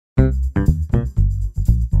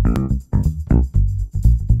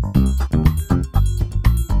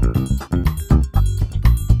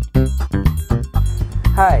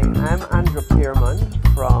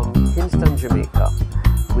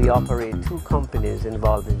two companies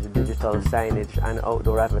involved in the digital signage and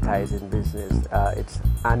outdoor advertising business. It's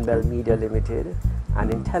Anbell Media Limited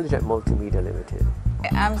and Intelligent Multimedia Limited.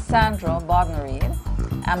 I'm Sandra Bodden-Reed.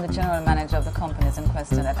 I'm the general manager of the companies in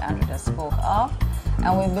question that Andrew just spoke of.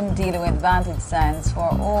 And we've been dealing with Vantage signs for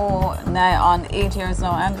nigh on 8 years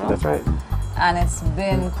now, Andrew. That's right. And it's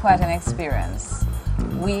been quite an experience.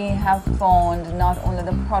 We have found not only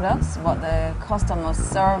the products, but the customer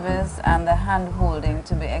service and the hand-holding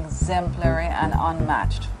to be exemplary and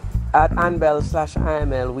unmatched. At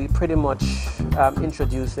Anbell/IML, we pretty much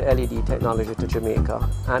introduced the LED technology to Jamaica,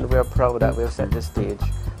 and we're proud that we've set the stage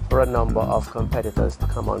for a number of competitors to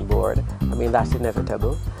come on board. I mean, that's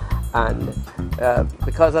inevitable. And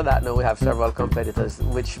because of that, now we have several competitors,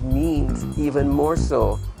 which means even more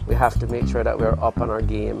so, we have to make sure that we're up on our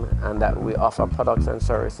game and that we offer products and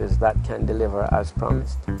services that can deliver as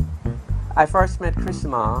promised. I first met Chris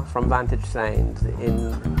Ma from Vantage Signs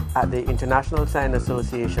at the International Sign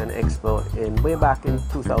Association Expo way back in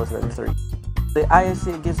 2003. The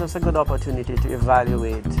ISA gives us a good opportunity to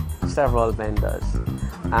evaluate several vendors,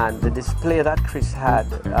 and the display that Chris had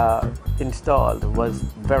installed was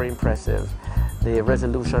very impressive. The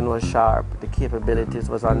resolution was sharp, the capabilities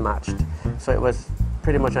was unmatched, so it was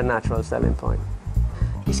pretty much a natural selling point.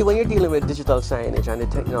 You see, when you're dealing with digital signage and the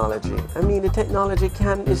technology, I mean, the technology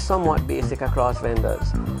is somewhat basic across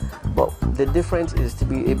vendors, but the difference is to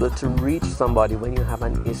be able to reach somebody when you have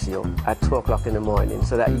an issue at 2 o'clock in the morning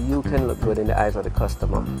so that you can look good in the eyes of the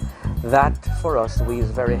customer. That, for us, weighs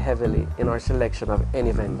very heavily in our selection of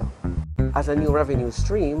any vendor. As a new revenue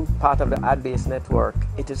stream, part of the ad-based network,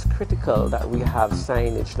 it is critical that we have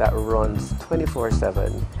signage that runs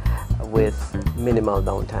 24/7 with minimal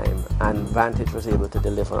downtime, and Vantage was able to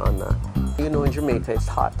deliver on that. You know, in Jamaica it's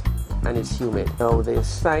hot and it's humid. Now the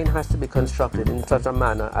sign has to be constructed in such a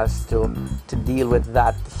manner as to deal with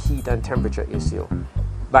that heat and temperature issue.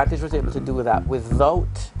 Vantage was able to do that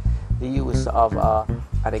without the use of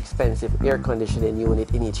an expensive air conditioning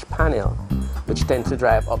unit in each panel, which tends to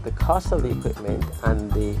drive up the cost of the equipment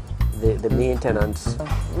and the maintenance.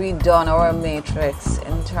 We've done our matrix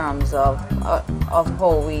in terms of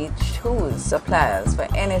how we choose suppliers for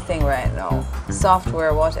anything right now,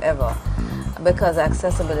 software, whatever, because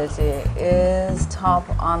accessibility is top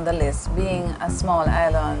on the list. Being a small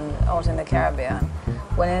island out in the Caribbean,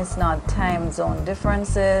 when it's not time zone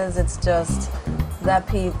differences, it's just that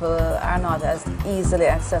people are not as easily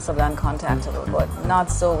accessible and contactable, but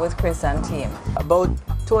not so with Chris and team. About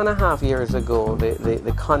 2.5 years ago,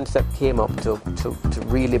 the concept came up to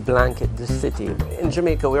really blanket the city. In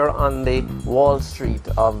Jamaica, we are on the Wall Street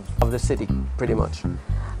of the city, pretty much.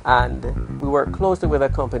 And we work closely with a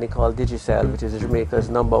company called Digicel, which is Jamaica's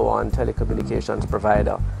 #1 telecommunications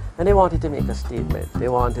provider. And they wanted to make a statement. They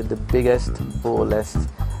wanted the biggest, boldest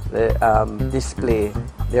display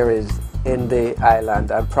there is in the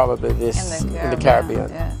island, and probably in the Caribbean.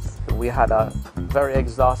 Yes. We had a very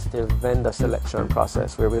exhaustive vendor selection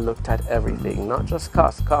process where we looked at everything, not just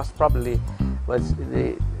cost. Cost probably was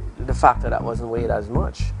the factor that wasn't weighed as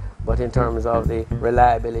much, but in terms of the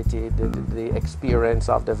reliability, the experience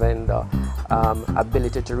of the vendor,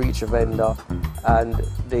 ability to reach a vendor, and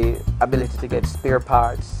the ability to get spare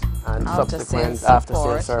parts and subsequent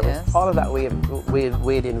after-sales service. Yes. All of that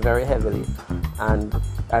weighed in very heavily, and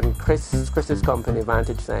Chris's company,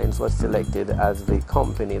 Vantage Signs, was selected as the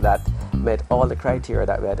company that met all the criteria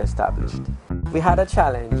that we had established. We had a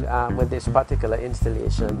challenge with this particular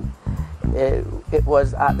installation. It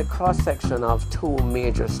was at the cross-section of 2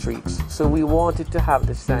 major streets, so we wanted to have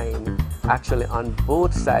the sign actually on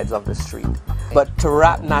both sides of the street, but to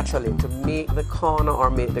wrap naturally, to make the corner or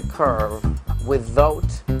make the curve without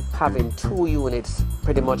having 2 units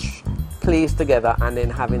pretty much placed together and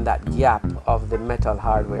then having that gap of the metal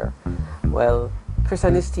hardware. Well, Chris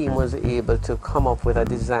and his team was able to come up with a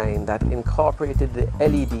design that incorporated the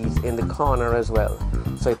LEDs in the corner as well,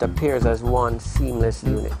 so it appears as one seamless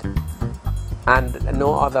unit. And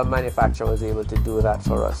no other manufacturer was able to do that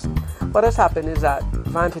for us. What has happened is that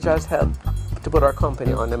Vantage has helped to put our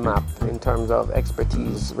company on the map in terms of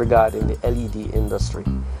expertise regarding the LED industry.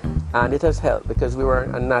 And it has helped because we were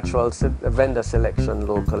a natural vendor selection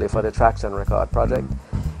locally for the Tracks and Record project.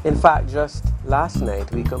 In fact, just last night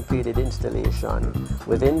we completed installation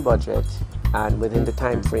within budget and within the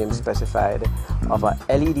time frame specified of a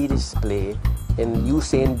LED display in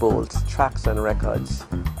Usain Bolt's Tracks and Records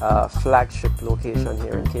flagship location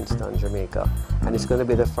here in Kingston, Jamaica. And it's going to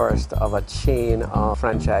be the first of a chain of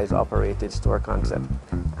franchise-operated store concept.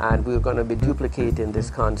 And we're going to be duplicating this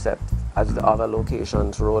concept as the other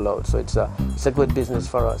locations roll out. So it's a good business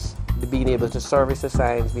for us. being able to service the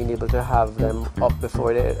signs, being able to have them up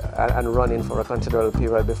before they and running for a considerable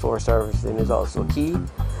period before servicing is also key.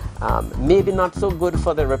 Maybe not so good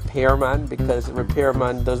for the repairman, because the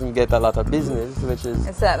repairman doesn't get a lot of business, which is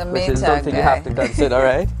something you have to consider,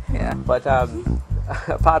 right? Yeah. But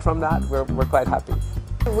apart from that, we're quite happy.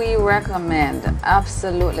 We recommend,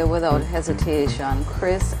 absolutely without hesitation,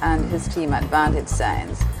 Chris and his team at Vantage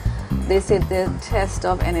Signs. They said the test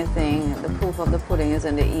of anything, the proof of the pudding is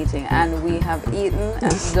in the eating, and we have eaten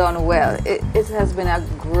and done well. It has been a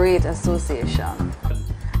great association.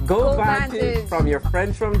 Go Vantage from your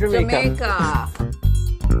friends from Jamaica.